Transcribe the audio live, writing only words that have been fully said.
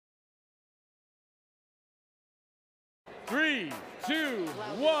3, 2,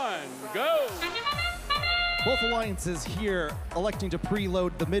 1, go! Both alliances here electing to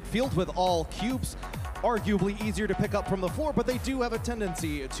preload the midfield with all cubes. Arguably easier to pick up from the floor, but they do have a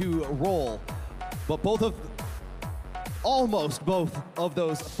tendency to roll. But almost both of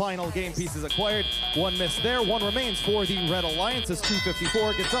those final game pieces acquired. One miss there, one remains for the Red Alliance as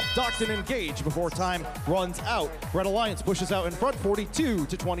 254 gets up, docked and engaged before time runs out. Red Alliance pushes out in front,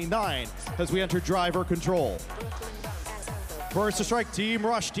 42-29 as we enter driver control. First to strike, Team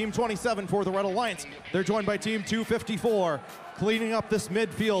Rush, Team 27 for the Red Alliance. They're joined by Team 254. Cleaning up this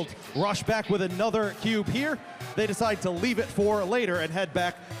midfield. Rush back with another cube here. They decide to leave it for later and head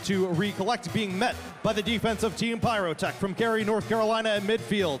back to recollect, being met by the defense of Team Pyrotech from Cary, North Carolina in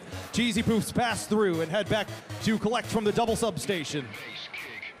midfield. Cheesy Poofs pass through and head back to collect from the double substation.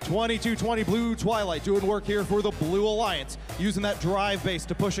 22-20 Blue Twilight doing work here for the Blue Alliance, using that drive base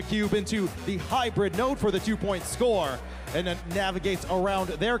to push a cube into the hybrid node for the 2-point score, and then navigates around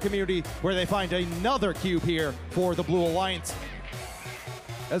their community where they find another cube here for the Blue Alliance.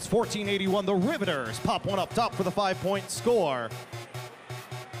 As 1481, the Riveters pop one up top for the 5-point score.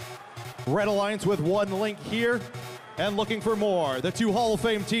 Red Alliance with one link here and looking for more. The two Hall of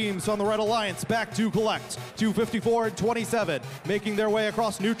Fame teams on the Red Alliance back to collect. 254 and 27 making their way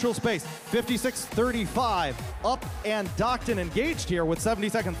across neutral space. 56-35 up and docked and engaged here with 70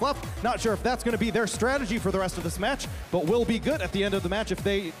 seconds left. Not sure if that's going to be their strategy for the rest of this match, but will be good at the end of the match if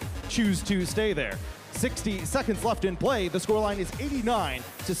they choose to stay there. 60 seconds left in play. The scoreline is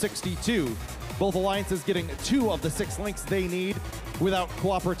 89-62. Both alliances getting 2 of the 6 links they need without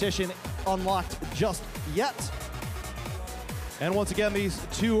cooperation unlocked just yet. And once again, these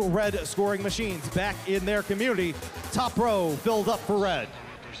two red scoring machines back in their community. Top row filled up for red.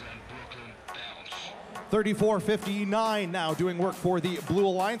 34-59 now doing work for the Blue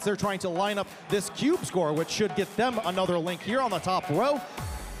Alliance. They're trying to line up this cube score, which should get them another link here on the top row.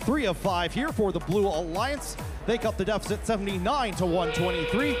 3 of 5 here for the Blue Alliance. They cut the deficit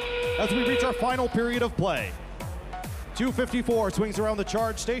 79-123 as we reach our final period of play. 254 swings around the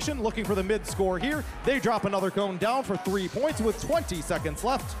charge station, looking for the mid score here. They drop another cone down for 3 points with 20 seconds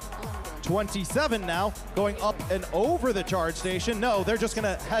left. 27 now, going up and over the charge station. No, they're just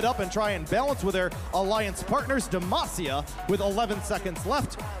gonna head up and try and balance with their alliance partners. Demacia with 11 seconds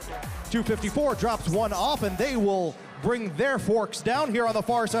left. 254 drops one off, and they will bring their forks down here on the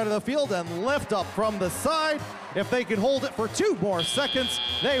far side of the field and lift up from the side. If they can hold it for 2 more seconds,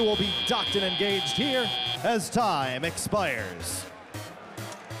 they will be docked and engaged here as time expires.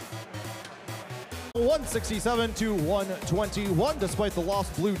 167-121. Despite the loss,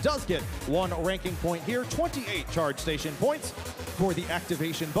 Blue does get 1 ranking point here. 28 charge station points for the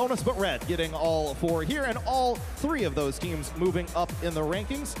activation bonus, but Red getting all 4 here, and all 3 of those teams moving up in the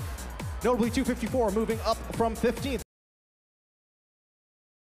rankings. Notably, 254 moving up from 15th.